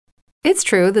It's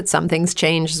true that some things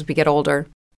change as we get older.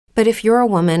 But if you're a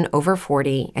woman over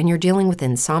 40 and you're dealing with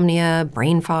insomnia,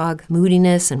 brain fog,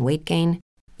 moodiness, and weight gain,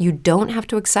 you don't have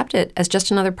to accept it as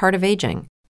just another part of aging.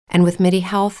 And with MIDI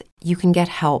Health, you can get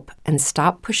help and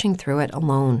stop pushing through it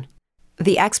alone.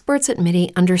 The experts at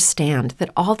MIDI understand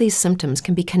that all these symptoms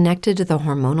can be connected to the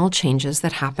hormonal changes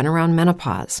that happen around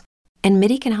menopause, and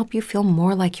MIDI can help you feel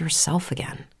more like yourself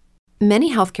again.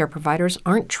 Many healthcare providers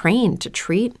aren't trained to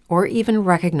treat or even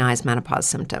recognize menopause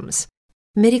symptoms.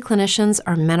 MIDI clinicians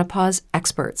are menopause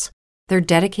experts. They're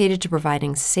dedicated to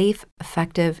providing safe,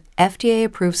 effective,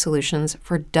 FDA-approved solutions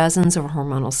for dozens of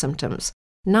hormonal symptoms,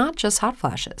 not just hot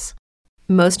flashes.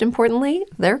 Most importantly,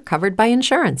 they're covered by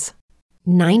insurance.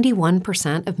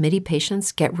 91% of MIDI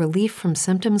patients get relief from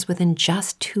symptoms within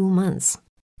just 2 months.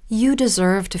 You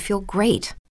deserve to feel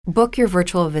great. Book your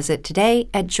virtual visit today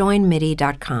at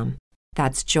joinmidi.com.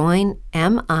 That's joinmidi.com.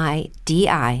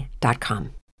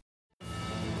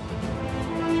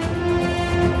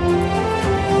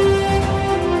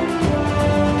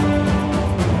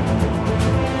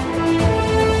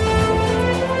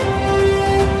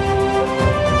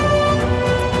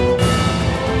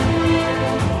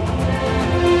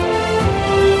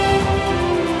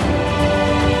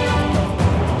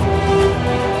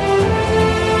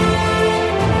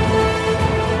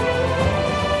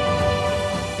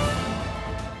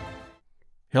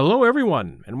 Hello,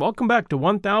 everyone, and welcome back to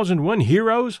 1001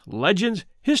 Heroes, Legends,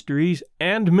 Histories,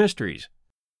 and Mysteries.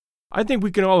 I think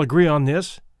we can all agree on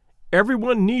this.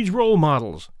 Everyone needs role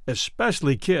models,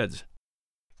 especially kids.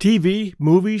 TV,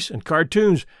 movies, and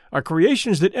cartoons are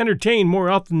creations that entertain more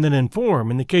often than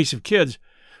inform in the case of kids,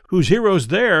 whose heroes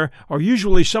there are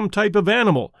usually some type of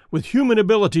animal with human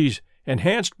abilities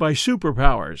enhanced by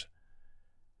superpowers.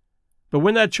 But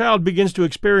when that child begins to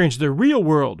experience the real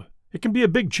world, it can be a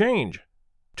big change.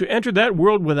 To enter that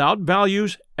world without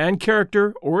values and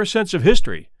character or a sense of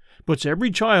history puts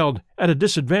every child at a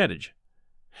disadvantage.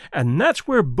 And that's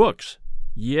where books,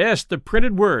 yes, the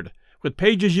printed word, with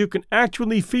pages you can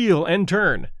actually feel and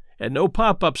turn, and no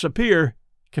pop-ups appear,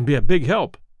 can be a big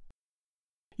help.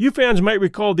 You fans might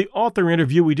recall the author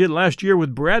interview we did last year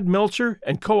with Brad Meltzer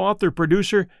and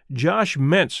co-author-producer Josh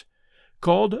Mentz,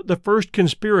 called The First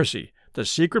Conspiracy, The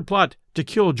Secret Plot to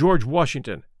Kill George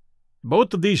Washington.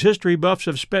 Both of these history buffs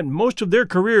have spent most of their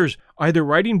careers either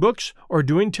writing books or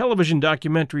doing television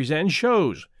documentaries and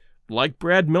shows, like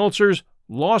Brad Meltzer's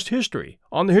Lost History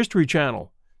on the History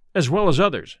Channel, as well as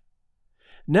others.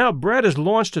 Now Brad has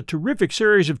launched a terrific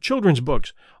series of children's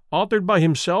books, authored by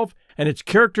himself, and its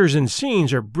characters and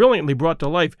scenes are brilliantly brought to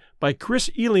life by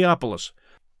Chris Eliopoulos,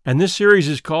 and this series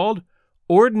is called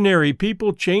Ordinary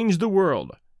People Change the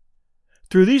World.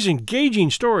 Through these engaging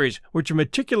stories, which are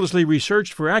meticulously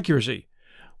researched for accuracy,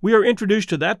 we are introduced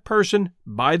to that person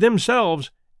by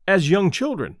themselves as young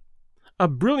children. A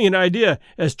brilliant idea,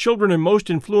 as children are most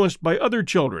influenced by other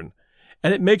children,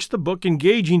 and it makes the book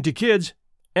engaging to kids,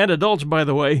 and adults, by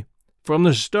the way, from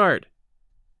the start.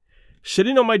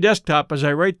 Sitting on my desktop as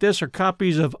I write this are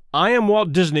copies of I Am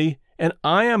Walt Disney and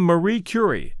I Am Marie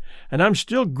Curie, and I'm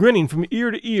still grinning from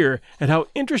ear to ear at how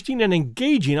interesting and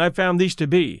engaging I found these to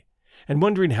be, and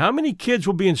wondering how many kids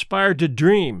will be inspired to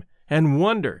dream and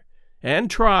wonder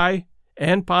and try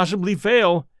and possibly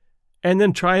fail and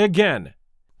then try again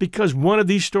because one of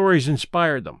these stories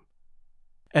inspired them.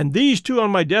 And these two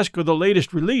on my desk are the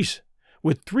latest release,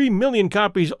 with 3 million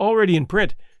copies already in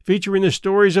print, featuring the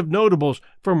stories of notables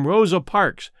from Rosa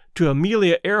Parks to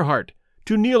Amelia Earhart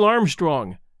to Neil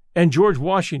Armstrong and George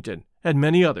Washington and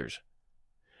many others.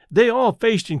 They all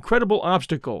faced incredible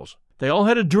obstacles. They all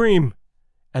had a dream.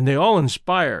 And they all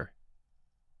inspire.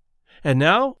 And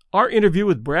now, our interview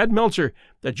with Brad Meltzer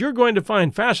that you're going to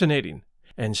find fascinating.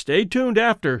 And stay tuned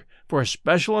after for a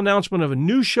special announcement of a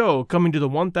new show coming to the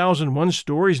 1001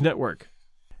 Stories Network.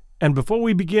 And before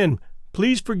we begin,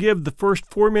 please forgive the first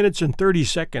 4 minutes and 30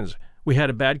 seconds. We had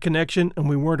a bad connection and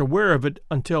we weren't aware of it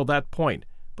until that point.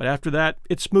 But after that,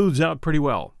 it smooths out pretty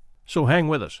well. So hang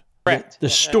with us. Correct. The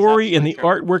story and the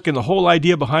artwork and the whole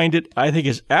idea behind it, I think,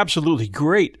 is absolutely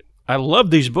great. I love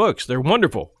these books. They're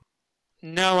wonderful.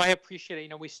 No, I appreciate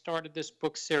it. We started this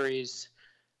book series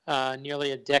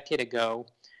nearly a decade ago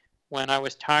when I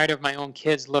was tired of my own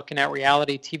kids looking at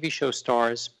reality TV show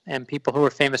stars and people who are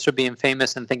famous for being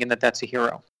famous and thinking that that's a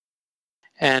hero.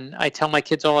 And I tell my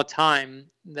kids all the time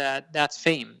that that's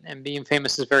fame, and being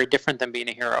famous is very different than being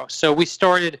a hero. So we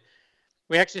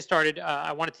actually started,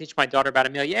 I wanted to teach my daughter about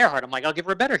Amelia Earhart. I'm like, I'll give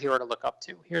her a better hero to look up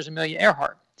to. Here's Amelia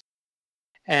Earhart.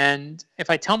 And if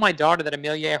I tell my daughter that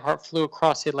Amelia Earhart flew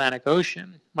across the Atlantic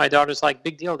Ocean, my daughter's like,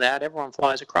 big deal, Dad. Everyone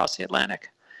flies across the Atlantic.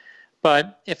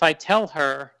 But if I tell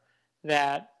her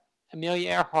that Amelia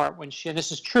Earhart, and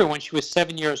this is true, when she was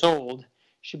 7 years old,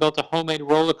 she built a homemade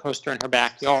roller coaster in her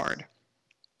backyard.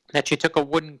 That she took a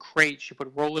wooden crate, she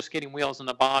put roller skating wheels on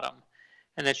the bottom,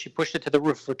 and then she pushed it to the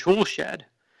roof of her tool shed.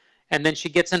 And then she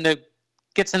gets in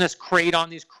this crate on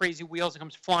these crazy wheels and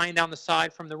comes flying down the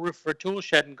side from the roof of her tool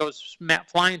shed and goes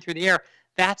flying through the air.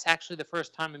 That's actually the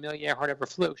first time Amelia Earhart ever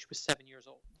flew. She was 7 years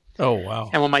old. Oh, wow.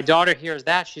 And when my daughter hears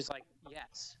that, she's like,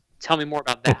 yes, tell me more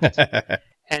about that.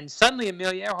 And suddenly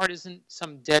Amelia Earhart isn't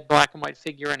some dead black and white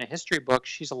figure in a history book.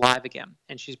 She's alive again,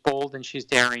 and she's bold and she's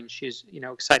daring. She's,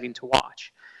 exciting to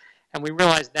watch. And we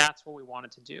realized that's what we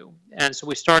wanted to do. And so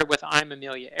we started with I'm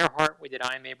Amelia Earhart. We did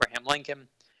I'm Abraham Lincoln.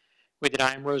 We did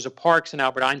I'm Rosa Parks and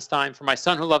Albert Einstein. For my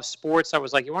son who loves sports, I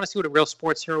was like, you want to see what a real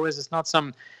sports hero is? It's not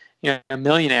some, a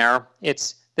millionaire.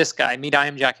 It's this guy. Meet I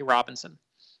am Jackie Robinson.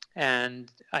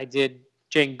 And I did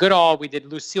Jane Goodall. We did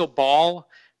Lucille Ball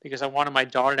because I wanted my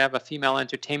daughter to have a female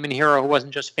entertainment hero who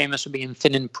wasn't just famous for being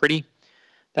thin and pretty.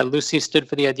 That Lucy stood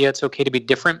for the idea it's okay to be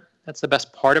different. That's the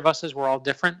best part of us, is we're all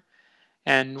different.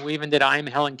 And we even did I am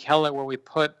Helen Keller, where we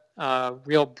put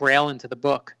real Braille into the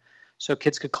book. So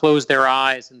kids could close their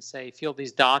eyes and say, feel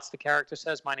these dots, the character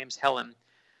says, my name's Helen.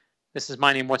 This is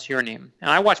my name, what's your name?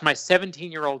 And I watched my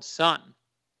 17-year-old son,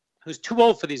 who's too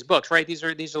old for these books, right? These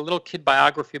are little kid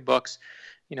biography books,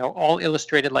 all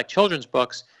illustrated like children's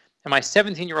books. And my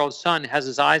 17-year-old son has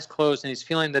his eyes closed and he's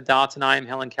feeling the dots and I am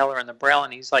Helen Keller and the Braille.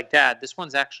 And he's like, Dad, this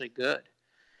one's actually good.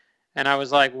 And I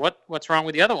was like, what's wrong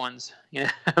with the other ones?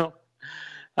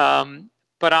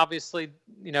 But obviously,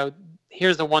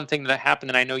 here's the one thing that happened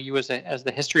that I know you as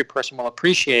the history person will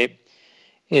appreciate,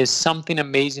 is something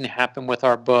amazing happened with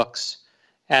our books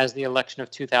as the election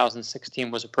of 2016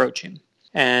 was approaching.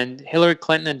 And Hillary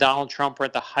Clinton and Donald Trump were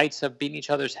at the heights of beating each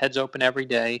other's heads open every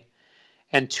day.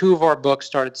 And two of our books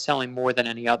started selling more than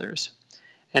any others.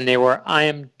 And they were I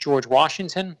Am George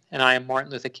Washington and I Am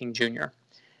Martin Luther King Jr.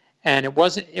 And it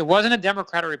wasn't a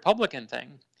Democrat or Republican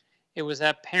thing. It was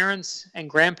that parents and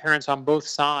grandparents on both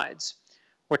sides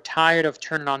were tired of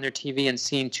turning on their TV and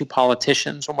seeing two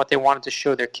politicians when what they wanted to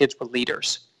show their kids were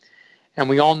leaders. And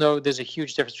we all know there's a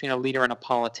huge difference between a leader and a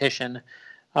politician.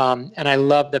 And I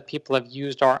love that people have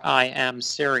used our I Am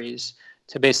series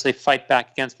to basically fight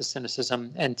back against the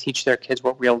cynicism and teach their kids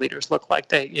what real leaders look like.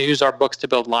 They use our books to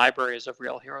build libraries of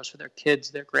real heroes for their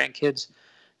kids, their grandkids,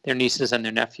 their nieces, and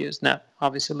their nephews. And that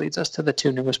obviously leads us to the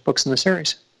two newest books in the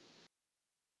series.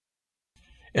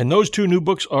 And those two new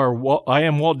books are I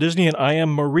Am Walt Disney and I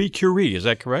Am Marie Curie. Is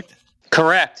that correct?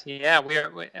 Correct. Yeah.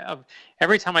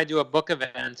 Every time I do a book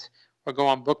event or go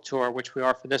on book tour, which we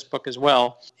are for this book as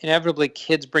well, inevitably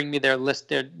kids bring me their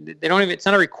list. It's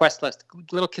not a request list.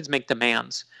 Little kids make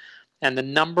demands. And the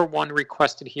number one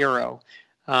requested hero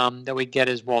that we get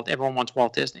is Walt. Everyone wants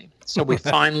Walt Disney. So we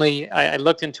finally, I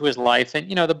looked into his life. And,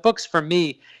 the books for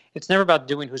me, it's never about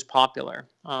doing who's popular.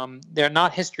 They're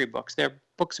not history books. They're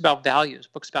books about values,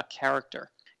 books about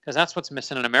character, because that's what's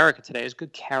missing in America today is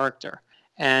good character.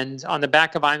 And on the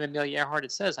back of I'm Amelia Earhart,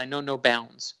 it says, I know no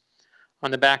bounds. On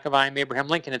the back of I Am Abraham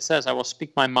Lincoln, it says, I will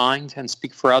speak my mind and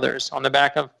speak for others. On the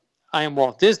back of I Am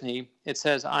Walt Disney, it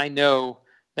says, I know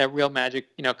that real magic,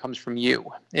 comes from you.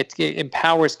 It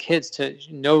empowers kids to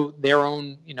know their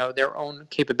own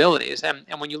capabilities. And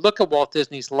when you look at Walt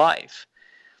Disney's life,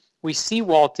 we see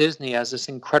Walt Disney as this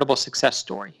incredible success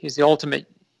story. He's the ultimate,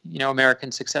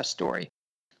 American success story.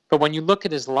 But when you look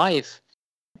at his life,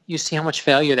 you see how much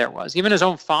failure there was. Even his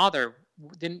own father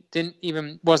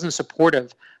wasn't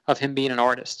supportive of him being an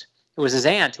artist. It was his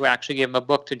aunt who actually gave him a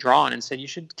book to draw on and said, you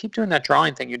should keep doing that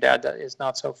drawing thing your dad is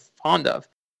not so fond of.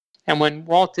 And when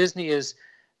Walt Disney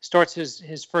starts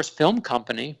his first film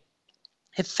company,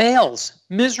 it fails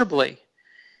miserably.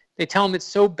 They tell him it's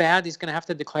so bad he's going to have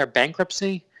to declare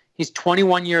bankruptcy. He's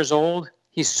 21 years old.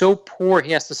 He's so poor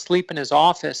he has to sleep in his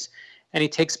office, and he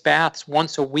takes baths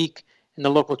once a week in the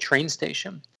local train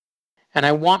station. And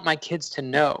I want my kids to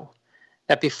know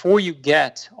that before you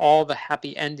get all the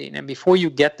happy ending and before you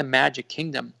get the magic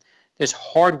kingdom, there's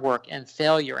hard work and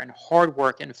failure and hard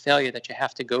work and failure that you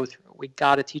have to go through. We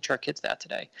got to teach our kids that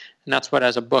today. And that's what,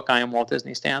 as a book, I Am Walt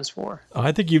Disney stands for.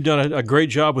 I think you've done a great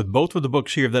job with both of the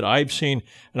books here that I've seen.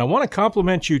 And I want to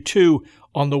compliment you, too,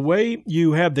 on the way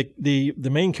you have the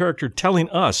main character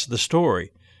telling us the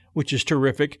story, which is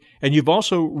terrific. And you've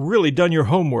also really done your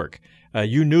homework.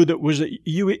 You knew that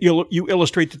you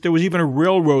illustrate that there was even a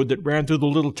railroad that ran through the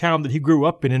little town that he grew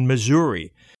up in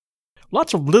Missouri.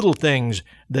 Lots of little things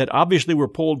that obviously were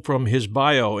pulled from his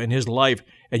bio and his life,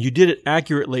 and you did it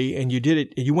accurately, and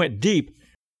you went deep.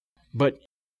 But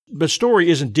the story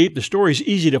isn't deep. The story is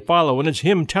easy to follow, and it's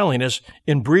him telling us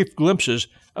in brief glimpses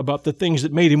about the things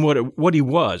that made him what he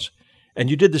was. And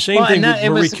you did the same Well, thing and with that, it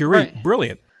Marie was Curie. right.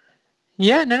 Brilliant.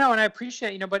 Yeah, no, and I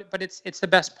appreciate, but it's the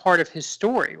best part of his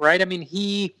story, right? I mean,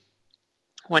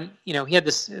 when he had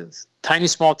this tiny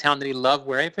small town that he loved,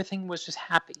 where everything was just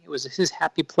happy. It was his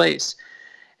happy place.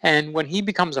 And when he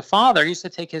becomes a father, he used to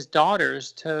take his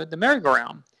daughters to the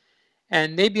merry-go-round,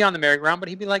 and they'd be on the merry-go-round, but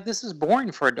he'd be like, "This is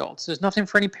boring for adults. There's nothing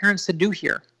for any parents to do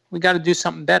here. We got to do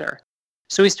something better."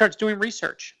 So he starts doing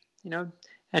research,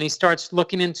 and he starts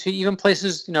looking into even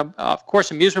places, of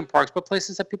course, amusement parks, but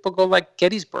places that people go, like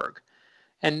Gettysburg,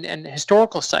 and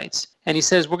historical sites. And he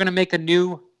says, we're going to make a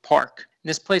new park. And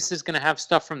this place is going to have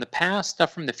stuff from the past,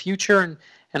 stuff from the future,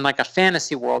 and like a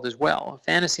fantasy world as well, a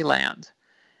fantasy land.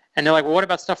 And they're like, well, what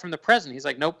about stuff from the present? He's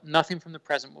like, nope, nothing from the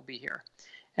present will be here.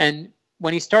 And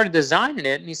when he started designing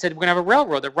it, and he said, we're going to have a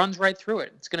railroad that runs right through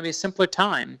it. It's going to be a simpler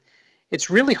time.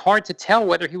 It's really hard to tell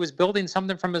whether he was building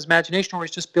something from his imagination or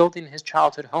he's just building his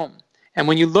childhood home. And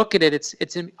when you look at it,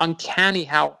 it's uncanny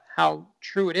how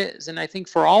true it is. And I think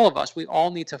for all of us, we all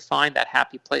need to find that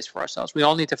happy place for ourselves. We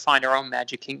all need to find our own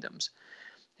magic kingdoms.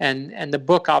 And the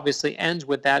book obviously ends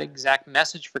with that exact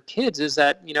message for kids, is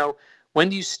that, when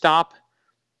do you stop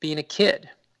being a kid?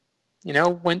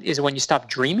 When you stop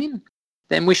dreaming?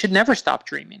 Then we should never stop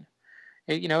dreaming.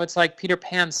 It's like Peter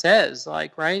Pan says,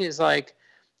 right? Is like,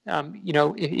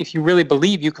 if you really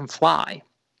believe, you can fly.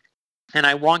 And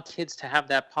I want kids to have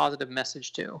that positive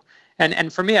message too.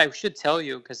 And for me, I should tell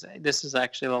you, because this is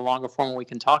actually a longer form where we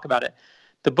can talk about it.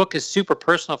 The book is super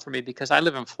personal for me because I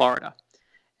live in Florida.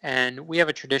 And we have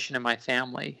a tradition in my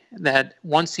family that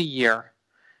once a year,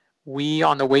 we,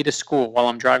 on the way to school, while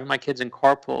I'm driving my kids in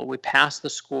carpool, we pass the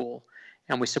school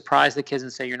and we surprise the kids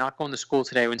and say, you're not going to school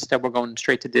today. Instead, we're going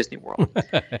straight to Disney World.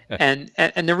 and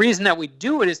the reason that we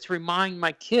do it is to remind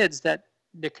my kids that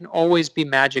there can always be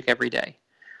magic every day.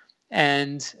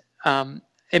 And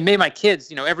it made my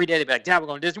kids, every day they'd be like, Dad, we're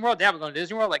going to Disney World. Dad, we're going to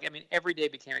Disney World. Every day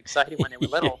became exciting when they were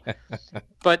little.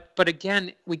 But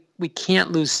again, we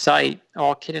can't lose sight,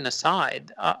 all kidding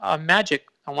aside, on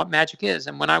what magic is.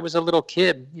 And when I was a little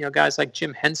kid, guys like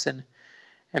Jim Henson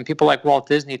and people like Walt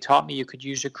Disney taught me you could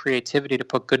use your creativity to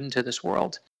put good into this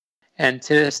world. And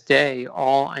to this day,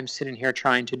 all I'm sitting here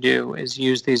trying to do is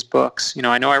use these books.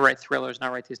 I know I write thrillers and I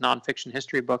write these nonfiction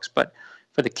history books, but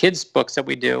for the kids' books that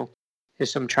we do,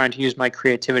 is I'm trying to use my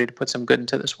creativity to put some good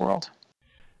into this world.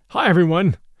 Hi,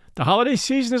 everyone. The holiday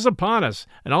season is upon us,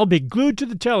 and I'll be glued to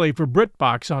the telly for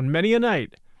BritBox on many a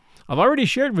night. I've already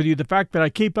shared with you the fact that I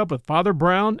keep up with Father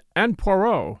Brown and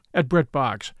Poirot at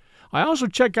BritBox. I also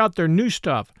check out their new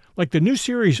stuff, like the new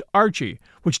series Archie,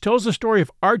 which tells the story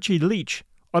of Archie Leach,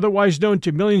 otherwise known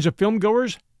to millions of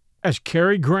filmgoers as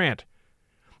Cary Grant.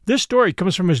 This story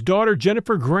comes from his daughter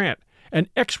Jennifer Grant and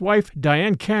ex-wife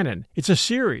Diane Cannon. It's a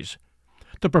series.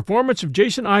 The performance of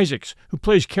Jason Isaacs, who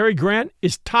plays Cary Grant,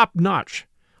 is top-notch.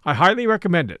 I highly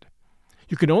recommend it.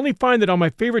 You can only find it on my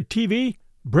favorite TV,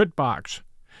 BritBox.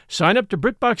 Sign up to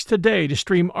BritBox today to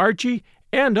stream Archie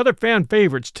and other fan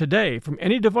favorites today from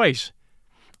any device.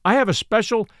 I have a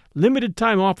special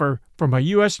limited-time offer for my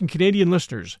U.S. and Canadian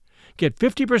listeners. Get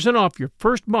 50% off your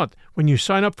first month when you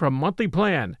sign up for a monthly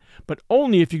plan, but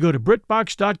only if you go to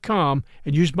BritBox.com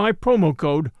and use my promo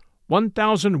code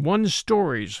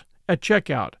 1001stories at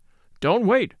checkout. Don't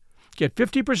wait. Get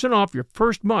 50% off your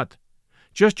first month.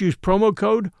 Just use promo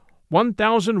code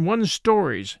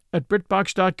 1001stories at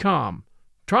BritBox.com.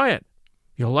 Try it.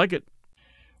 You'll like it.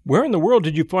 Where in the world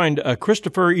did you find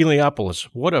Christopher Eliopoulos?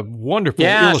 What a wonderful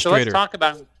illustrator. So let's talk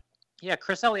about him. Yeah,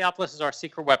 Chris Eliopoulos is our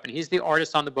secret weapon. He's the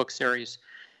artist on the book series.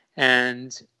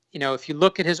 And, if you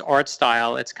look at his art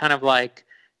style, it's kind of like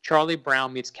Charlie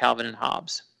Brown meets Calvin and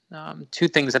Hobbes. Two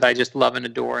things that I just love and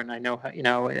adore, and I know,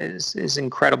 is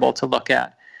incredible to look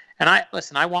at. And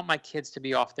I want my kids to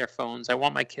be off their phones. I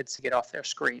want my kids to get off their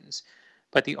screens.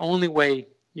 But the only way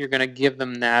you're going to give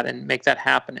them that and make that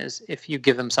happen is if you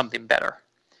give them something better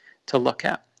to look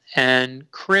at. And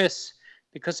Chris,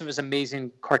 because of his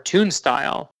amazing cartoon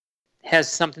style, has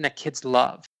something that kids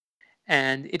love.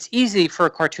 And it's easy for a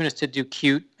cartoonist to do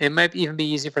cute. It might even be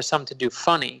easy for some to do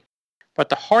funny. But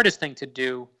the hardest thing to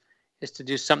do is to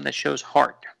do something that shows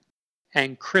heart.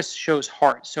 And Chris shows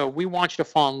heart. So we want you to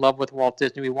fall in love with Walt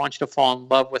Disney. We want you to fall in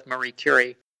love with Marie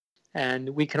Curie. And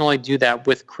we can only do that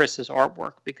with Chris's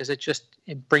artwork because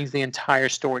it brings the entire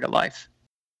story to life.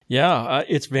 Yeah,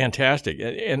 it's fantastic.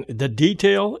 And the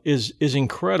detail is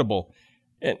incredible.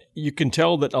 And you can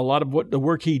tell that a lot of the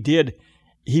work he did,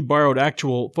 he borrowed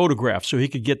actual photographs so he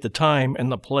could get the time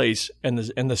and the place and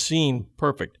the scene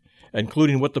perfect,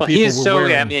 including what the people were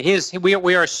wearing. I mean,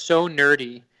 we are so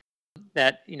nerdy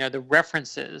that, the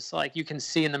references, like you can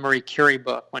see in the Marie Curie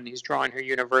book when he's drawing her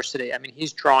university. I mean,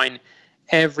 he's drawing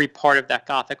every part of that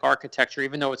Gothic architecture,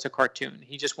 even though it's a cartoon.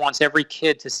 He just wants every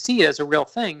kid to see it as a real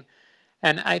thing.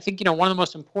 And I think, one of the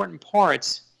most important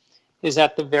parts is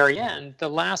at the very end, the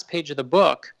last page of the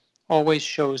book always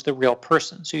shows the real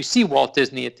person. So you see Walt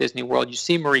Disney at Disney World, you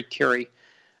see Marie Curie.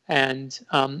 And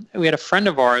we had a friend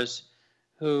of ours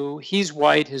who, he's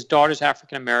white, his daughter's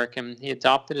African-American. He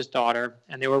adopted his daughter,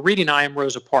 and they were reading I Am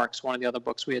Rosa Parks, one of the other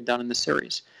books we had done in the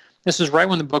series. This was right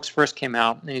when the books first came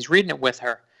out, and he's reading it with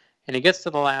her. And he gets to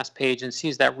the last page and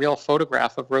sees that real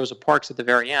photograph of Rosa Parks at the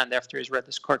very end after he's read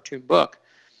this cartoon book.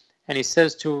 And she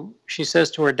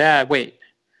says to her dad, wait,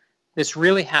 this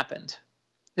really happened.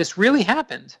 This really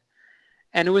happened.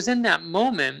 And it was in that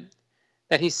moment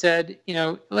that he said,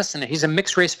 listen, he's a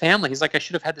mixed race family. He's like, I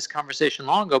should have had this conversation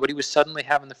long ago, but he was suddenly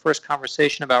having the first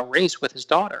conversation about race with his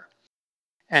daughter.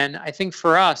 And I think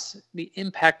for us, the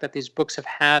impact that these books have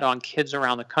had on kids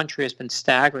around the country has been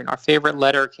staggering. Our favorite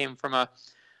letter came from a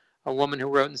woman who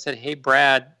wrote and said, hey,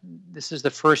 Brad, this is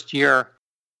the first year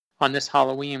on this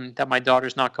Halloween that my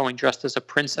daughter's not going dressed as a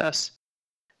princess.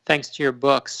 Thanks to your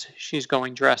books, she's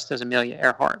going dressed as Amelia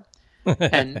Earhart.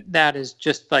 And that is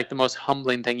just like the most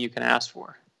humbling thing you can ask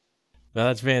for. Well,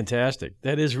 that's fantastic.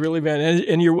 That is really fantastic.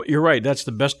 And you're right. That's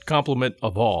the best compliment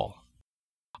of all.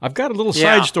 I've got a little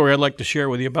side story I'd like to share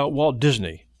with you about Walt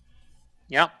Disney.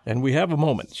 Yeah. And we have a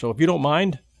moment. So if you don't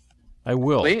mind, I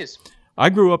will. Please. I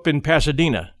grew up in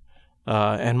Pasadena,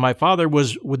 and my father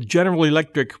was with General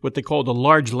Electric, what they called the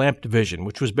large lamp division,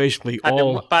 which was basically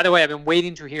by the way, I've been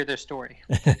waiting to hear this story.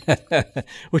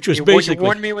 Which was you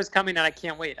warned me it was coming, and I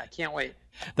can't wait.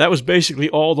 That was basically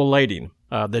all the lighting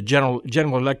that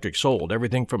General Electric sold,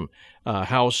 everything from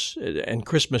house and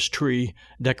Christmas tree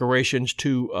decorations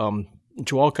to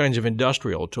all kinds of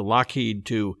industrial, to Lockheed,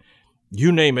 to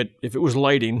you name it. If it was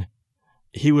lighting,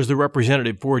 he was the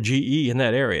representative for GE in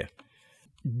that area.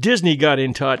 Disney got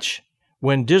in touch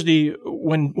when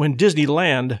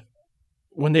Disneyland,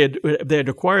 when they had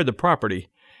acquired the property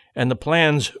and the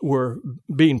plans were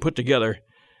being put together,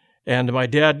 and my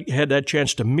dad had that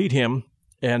chance to meet him.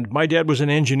 And my dad was an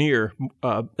engineer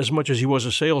as much as he was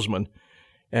a salesman,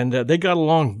 and they got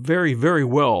along very, very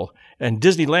well. And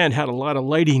Disneyland had a lot of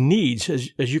lighting needs,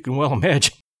 as you can well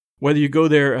imagine, whether you go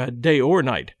there day or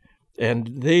night.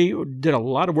 And they did a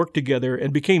lot of work together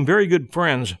and became very good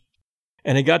friends.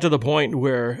 And it got to the point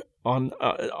where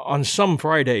on some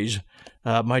Fridays,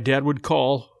 my dad would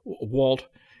call Walt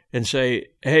and say,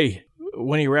 hey,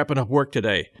 when are you wrapping up work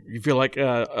today? You feel like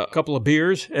a couple of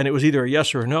beers? And it was either a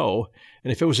yes or a no.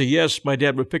 And if it was a yes, my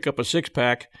dad would pick up a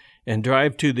six-pack and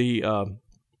drive to the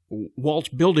Walt's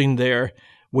building there,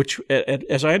 which,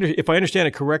 if I understand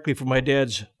it correctly from my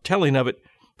dad's telling of it,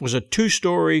 was a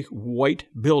 2-story white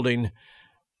building.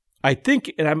 I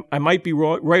think, and I might be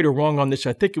right or wrong on this,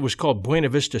 I think it was called Buena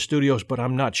Vista Studios, but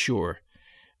I'm not sure.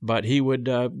 But he would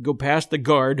go past the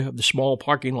guard of the small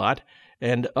parking lot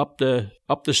and up the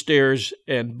stairs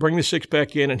and bring the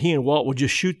six-pack in, and he and Walt would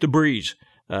just shoot the breeze,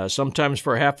 sometimes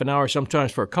for half an hour,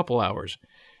 sometimes for a couple hours.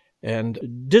 And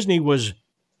Disney was,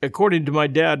 according to my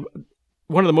dad,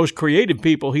 one of the most creative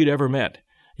people he'd ever met.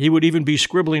 He would even be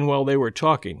scribbling while they were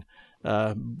talking.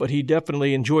 But he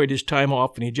definitely enjoyed his time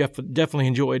off, and he definitely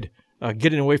enjoyed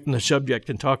getting away from the subject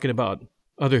and talking about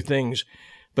other things.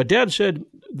 But Dad said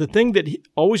the thing that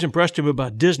always impressed him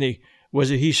about Disney was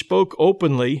that he spoke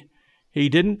openly. He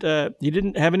didn't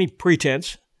have any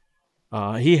pretense.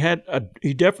 He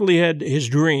definitely had his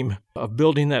dream of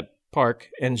building that park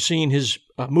and seeing his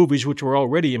movies, which were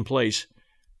already in place,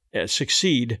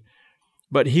 succeed.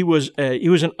 But he was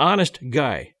an honest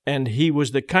guy, and he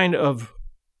was the kind of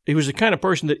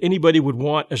person that anybody would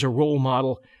want as a role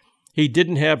model. He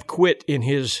didn't have quit in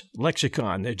his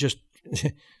lexicon.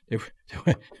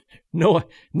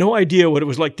 No idea what it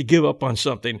was like to give up on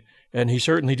something, and he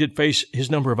certainly did face his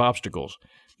number of obstacles.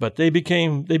 But they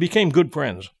became good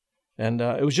friends, and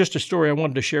it was just a story I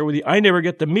wanted to share with you. I never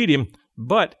get to meet him,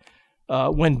 but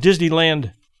when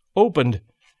Disneyland opened,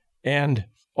 and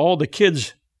all the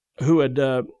kids who had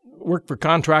worked for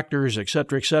contractors, et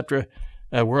cetera,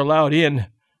 were allowed in.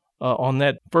 On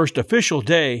that first official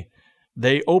day,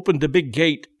 they opened the big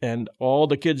gate, and all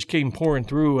the kids came pouring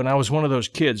through, and I was one of those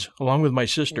kids, along with my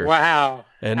sister. Wow.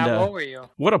 And, how old were you?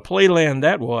 What a playland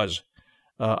that was.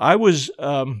 I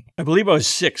believe I was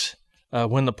 6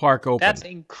 when the park opened. That's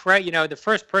incredible. The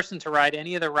first person to ride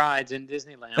any of the rides in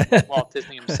Disneyland was Walt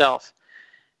Disney himself.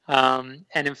 And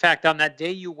in fact, on that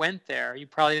day you went there, you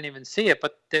probably didn't even see it,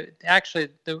 but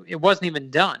it wasn't even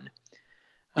done.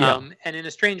 Yeah. And in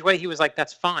a strange way, he was like,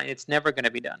 that's fine. It's never going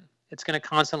to be done. It's going to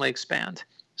constantly expand.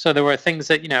 So there were things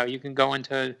that, you can go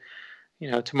into,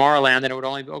 Tomorrowland, and it would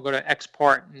only go to X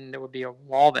part, and there would be a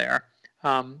wall there.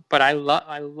 But I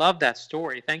love that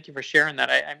story. Thank you for sharing that.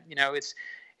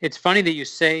 It's funny that you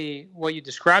say what you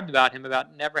described about him,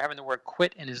 about never having the word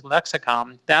quit in his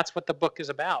lexicon. That's what the book is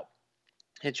about.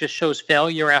 It just shows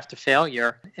failure after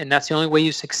failure, and that's the only way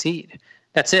you succeed.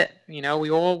 That's it. We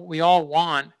all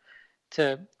want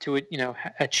to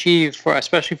achieve,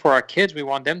 especially for our kids. We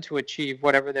want them to achieve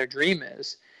whatever their dream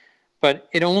is, but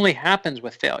it only happens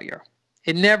with failure.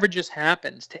 It never just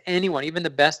happens to anyone, even the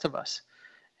best of us.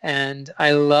 And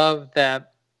I love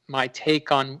that my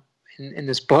take on in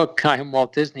this book, I Am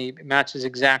Walt Disney, matches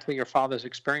exactly your father's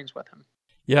experience with him.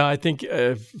 Yeah, I think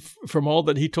from all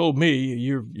that he told me,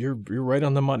 you're right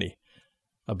on the money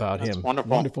about That's him.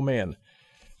 Wonderful. Wonderful man.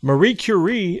 Marie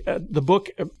Curie, the book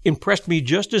impressed me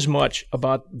just as much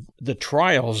about the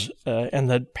trials and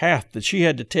the path that she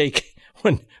had to take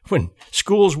when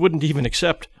schools wouldn't even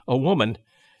accept a woman,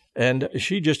 and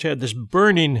she just had this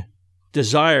burning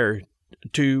desire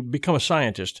to become a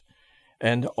scientist,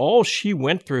 and all she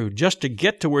went through just to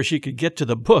get to where she could get to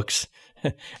the books.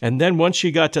 And then once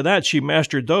she got to that, she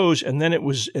mastered those, and then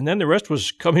the rest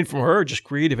was coming from her, just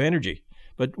creative energy.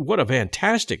 But what a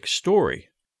fantastic story.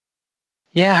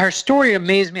 Yeah, her story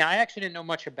amazed me. I actually didn't know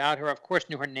much about her. Of course,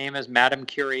 knew her name as Madame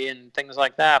Curie and things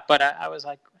like that. But I was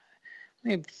like,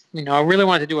 I really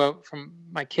wanted to do from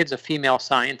my kids a female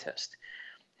scientist.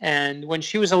 And when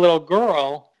she was a little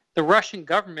girl, the Russian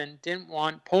government didn't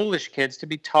want Polish kids to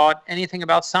be taught anything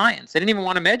about science. They didn't even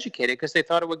want them educated because they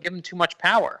thought it would give them too much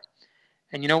power.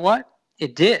 And you know what?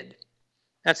 It did.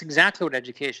 That's exactly what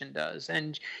education does.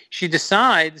 And she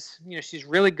decides, she's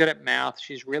really good at math.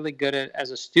 She's really good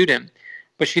as a student.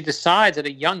 But she decides at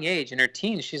a young age, in her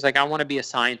teens, she's like, I want to be a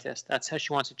scientist. That's how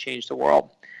she wants to change the world.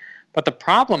 But the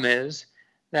problem is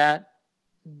that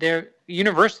their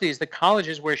universities, the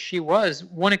colleges where she was,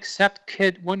 won't accept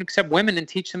women and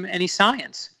teach them any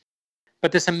science.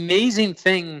 But this amazing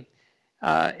thing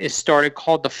is started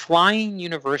called the Flying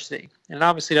University. And it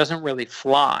obviously doesn't really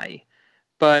fly,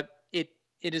 but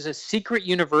it is a secret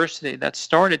university that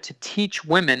started to teach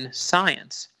women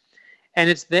science. And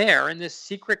it's there in this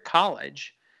secret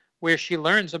college where she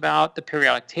learns about the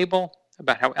periodic table,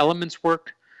 about how elements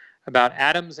work, about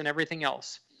atoms and everything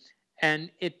else.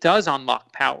 And it does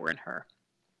unlock power in her.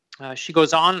 She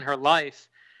goes on in her life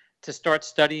to start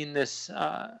studying this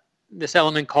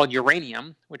element called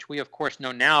uranium, which we of course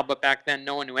know now, but back then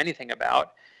no one knew anything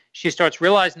about. She starts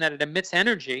realizing that it emits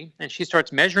energy, and she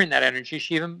starts measuring that energy.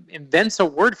 She even invents a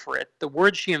word for it. The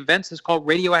word she invents is called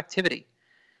radioactivity.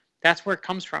 That's where it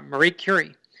comes from, Marie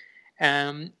Curie.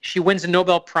 She wins a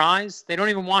Nobel Prize. They don't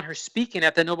even want her speaking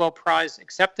at the Nobel Prize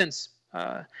acceptance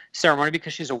ceremony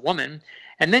because she's a woman.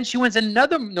 And then she wins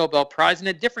another Nobel Prize in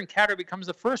a different category, becomes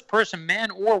the first person,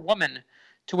 man or woman,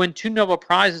 to win 2 Nobel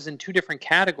Prizes in 2 different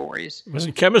categories. It was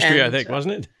in chemistry, I think,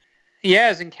 wasn't it?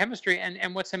 Yeah, it's in chemistry.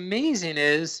 And what's amazing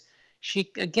is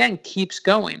she, again, keeps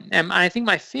going. And I think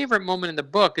my favorite moment in the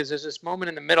book is there's this moment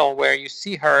in the middle where you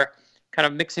see her kind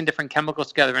of mixing different chemicals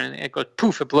together, and it goes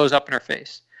poof, it blows up in her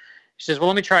face. She says, well,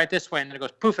 let me try it this way. And then it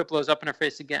goes poof, it blows up in her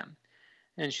face again.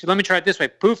 And she, let me try it this way.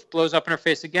 Poof, blows up in her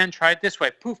face again. Try it this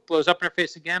way. Poof, blows up in her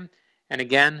face again, and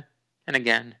again, and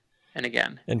again, and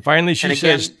again. And finally she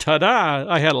says, ta-da,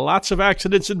 I had lots of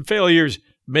accidents and failures.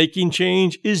 Making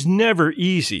change is never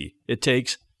easy. It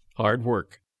takes hard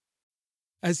work.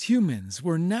 As humans,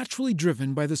 we're naturally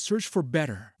driven by the search for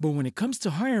better. But when it comes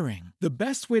to hiring, the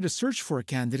best way to search for a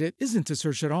candidate isn't to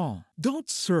search at all. Don't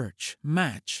search,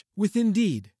 match with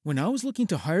Indeed. When I was looking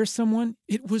to hire someone,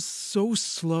 it was so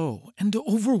slow and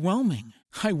overwhelming.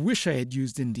 I wish I had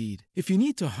used Indeed. If you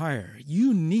need to hire,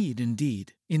 you need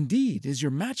Indeed. Indeed is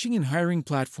your matching and hiring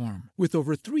platform with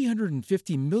over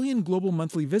 350 million global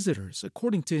monthly visitors,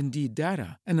 according to Indeed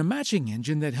data, and a matching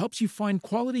engine that helps you find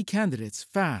quality candidates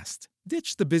fast.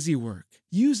 Ditch the busy work.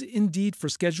 Use Indeed for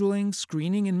scheduling,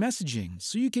 screening, and messaging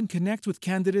so you can connect with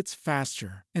candidates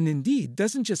faster. And Indeed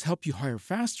doesn't just help you hire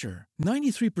faster.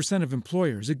 93% of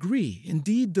employers agree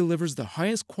Indeed delivers the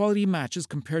highest quality matches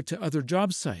compared to other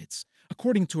job sites,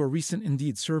 according to a recent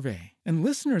Indeed survey. And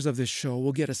listeners of this show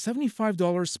will get a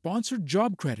 $75 sponsored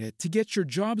job credit to get your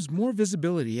jobs more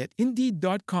visibility at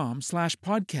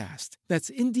Indeed.com/podcast. That's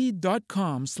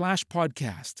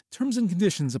Indeed.com/podcast. Terms and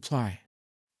conditions apply.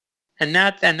 And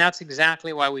that's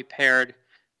exactly why we paired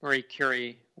Marie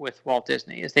Curie with Walt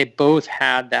Disney, is they both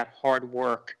had that hard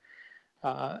work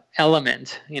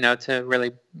element, to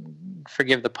really,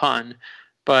 forgive the pun,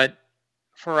 but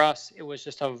for us, it was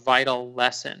just a vital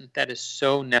lesson that is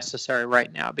so necessary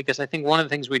right now, because I think one of the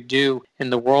things we do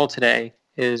in the world today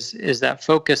is that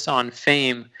focus on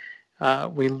fame.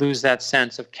 We lose that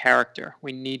sense of character.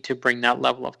 We need to bring that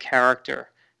level of character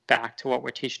back to what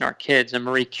we're teaching our kids. And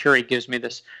Marie Curie gives me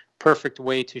this perfect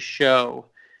way to show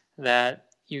that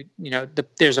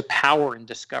there's a power in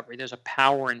discovery. There's a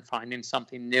power in finding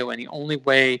something new. And the only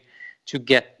way to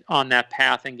get on that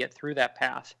path and get through that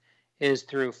path is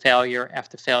through failure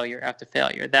after failure after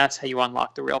failure. That's how you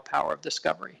unlock the real power of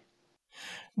discovery.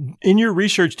 In your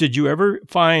research, did you ever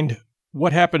find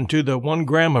what happened to the 1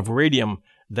 gram of radium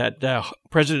that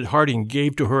President Harding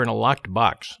gave to her in a locked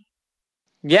box?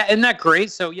 Yeah, isn't that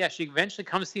great? So, yeah, she eventually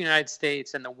comes to the United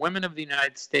States, and the women of the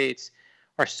United States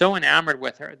are so enamored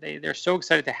with her. They're so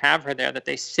excited to have her there that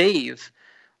they save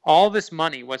all this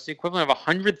money, what's the equivalent of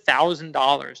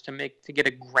 $100,000 to get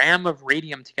a gram of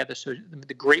radium together so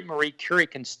the great Marie Curie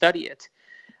can study it.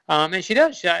 And she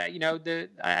does. I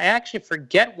actually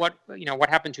forget what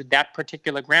happened to that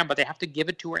particular gram, but they have to give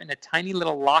it to her in a tiny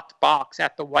little locked box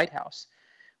at the White House,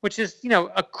 which is,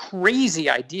 a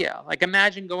crazy idea. Like,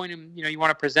 imagine going and, you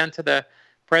want to present to the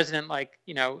president, like,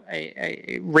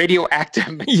 a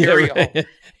radioactive material. Yeah, right.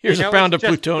 Here's a pound of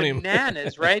plutonium.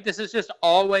 Bananas, right? This is just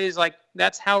always like,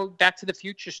 that's how Back to the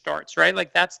Future starts, right?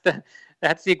 Like, that's the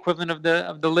equivalent of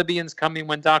the Libyans coming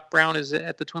when Doc Brown is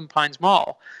at the Twin Pines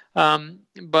Mall.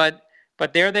 But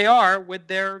there they are with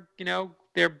their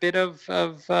bit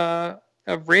of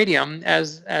radium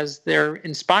as they're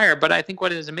inspired. But I think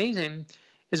what is amazing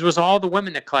is it was all the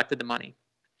women that collected the money.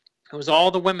 It was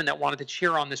all the women that wanted to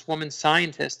cheer on this woman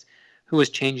scientist who was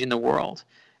changing the world.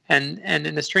 And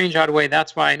in a strange, odd way,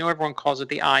 that's why I know everyone calls it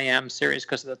the I Am series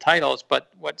because of the titles,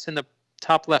 but what's in the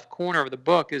top left corner of the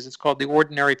book is it's called the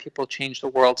Ordinary People Change the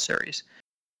World series.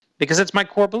 Because it's my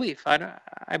core belief.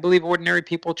 I believe ordinary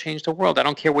people change the world. I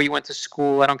don't care where you went to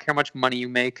school. I don't care how much money you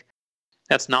make.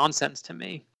 That's nonsense to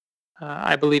me.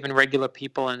 I believe in regular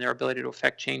people and their ability to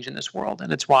affect change in this world.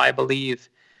 And it's why I believe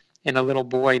in a little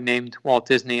boy named Walt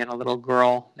Disney and a little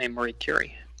girl named Marie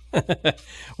Curie.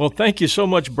 Well, thank you so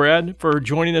much, Brad, for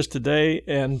joining us today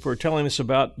and for telling us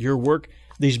about your work.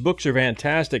 These books are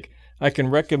fantastic. I can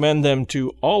recommend them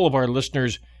to all of our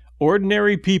listeners.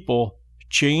 Ordinary People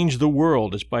Change the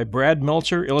World. It's by Brad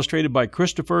Meltzer, illustrated by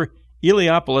Christopher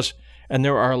Eliopoulos, and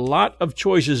there are a lot of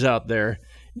choices out there.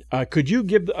 Could you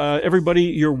give everybody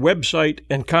your website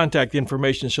and contact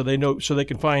information so they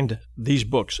can find these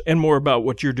books and more about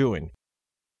what you're doing?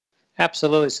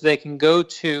 Absolutely. So they can go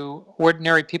to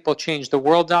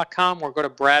ordinarypeoplechangetheworld.com or go to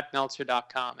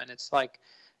bradmeltzer.com. And it's like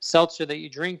seltzer that you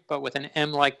drink, but with an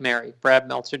M like Mary.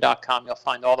 bradmeltzer.com. You'll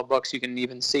find all the books. You can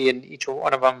even see in each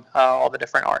one of them all the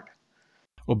different art.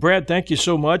 Well, Brad, thank you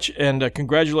so much, and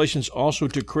congratulations also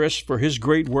to Chris for his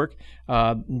great work.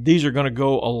 These are going to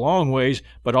go a long ways,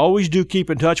 but always do keep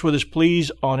in touch with us,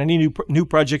 please, on any new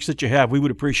projects that you have. We would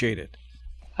appreciate it.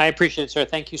 I appreciate it, sir.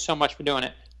 Thank you so much for doing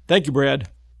it. Thank you, Brad.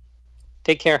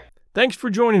 Take care. Thanks for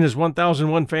joining us,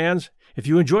 1001 fans. If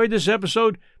you enjoyed this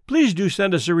episode, please do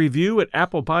send us a review at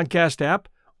Apple Podcast app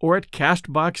or at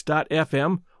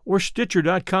castbox.fm or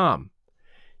Stitcher.com.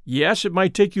 Yes, it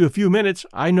might take you a few minutes,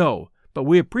 I know, but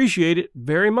we appreciate it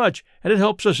very much, and it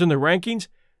helps us in the rankings,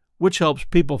 which helps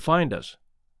people find us.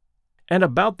 And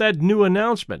about that new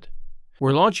announcement,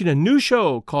 we're launching a new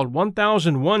show called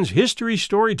 1001's History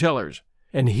Storytellers,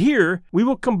 and here we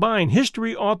will combine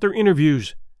history author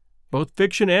interviews, both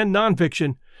fiction and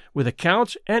nonfiction, with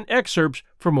accounts and excerpts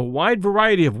from a wide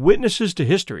variety of witnesses to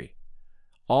history,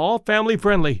 all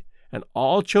family-friendly and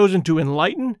all chosen to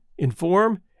enlighten,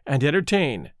 inform, and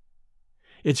entertain.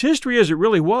 It's history as it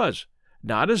really was,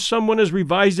 not as someone has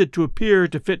revised it to appear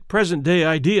to fit present-day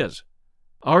ideas.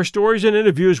 Our stories and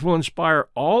interviews will inspire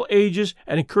all ages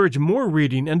and encourage more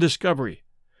reading and discovery,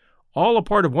 all a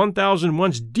part of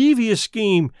 1001's devious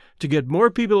scheme to get more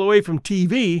people away from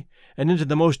TV and into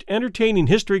the most entertaining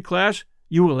history class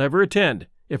you will ever attend,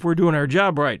 if we're doing our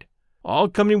job right. All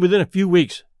coming within a few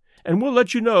weeks, and we'll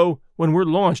let you know when we're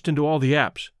launched into all the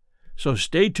apps. So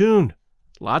stay tuned.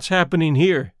 Lots happening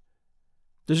here.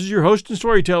 This is your host and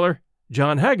storyteller,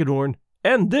 John Hagedorn,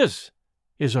 and this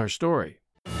is our story.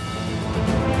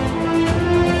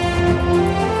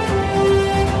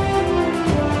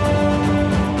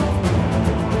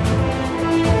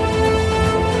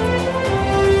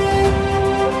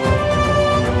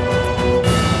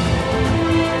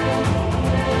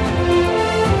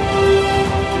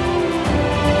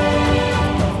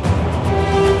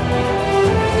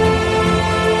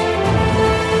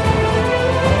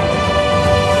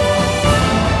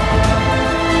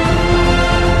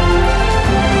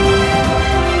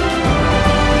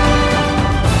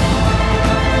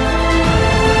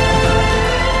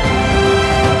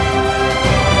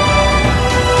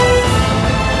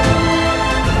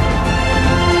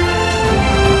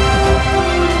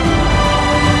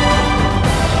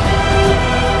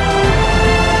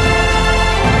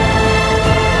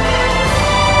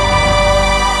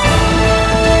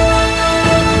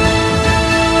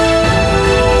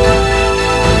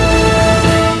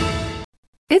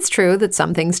 true that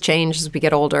some things change as we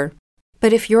get older.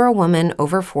 But if you're a woman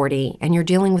over 40 and you're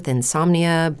dealing with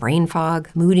insomnia, brain fog,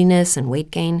 moodiness, and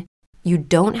weight gain, you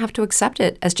don't have to accept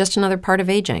it as just another part of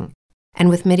aging. And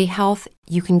with MIDI Health,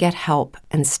 you can get help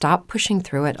and stop pushing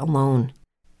through it alone.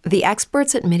 The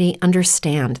experts at MIDI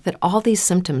understand that all these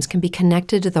symptoms can be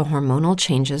connected to the hormonal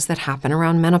changes that happen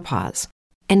around menopause,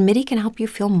 and MIDI can help you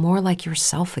feel more like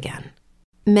yourself again.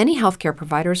 Many healthcare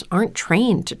providers aren't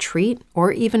trained to treat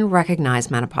or even recognize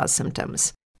menopause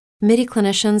symptoms. MIDI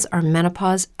clinicians are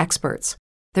menopause experts.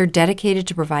 They're dedicated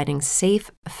to providing safe,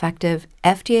 effective,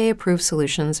 FDA-approved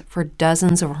solutions for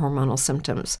dozens of hormonal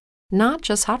symptoms, not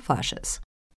just hot flashes.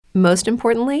 Most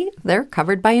importantly, they're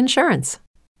covered by insurance.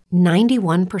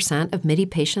 91% of MIDI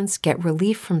patients get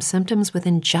relief from symptoms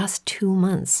within just 2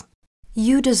 months.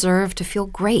 You deserve to feel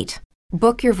great.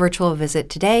 Book your virtual visit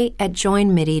today at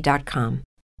joinmidi.com.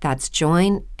 That's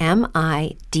joinmidi.com.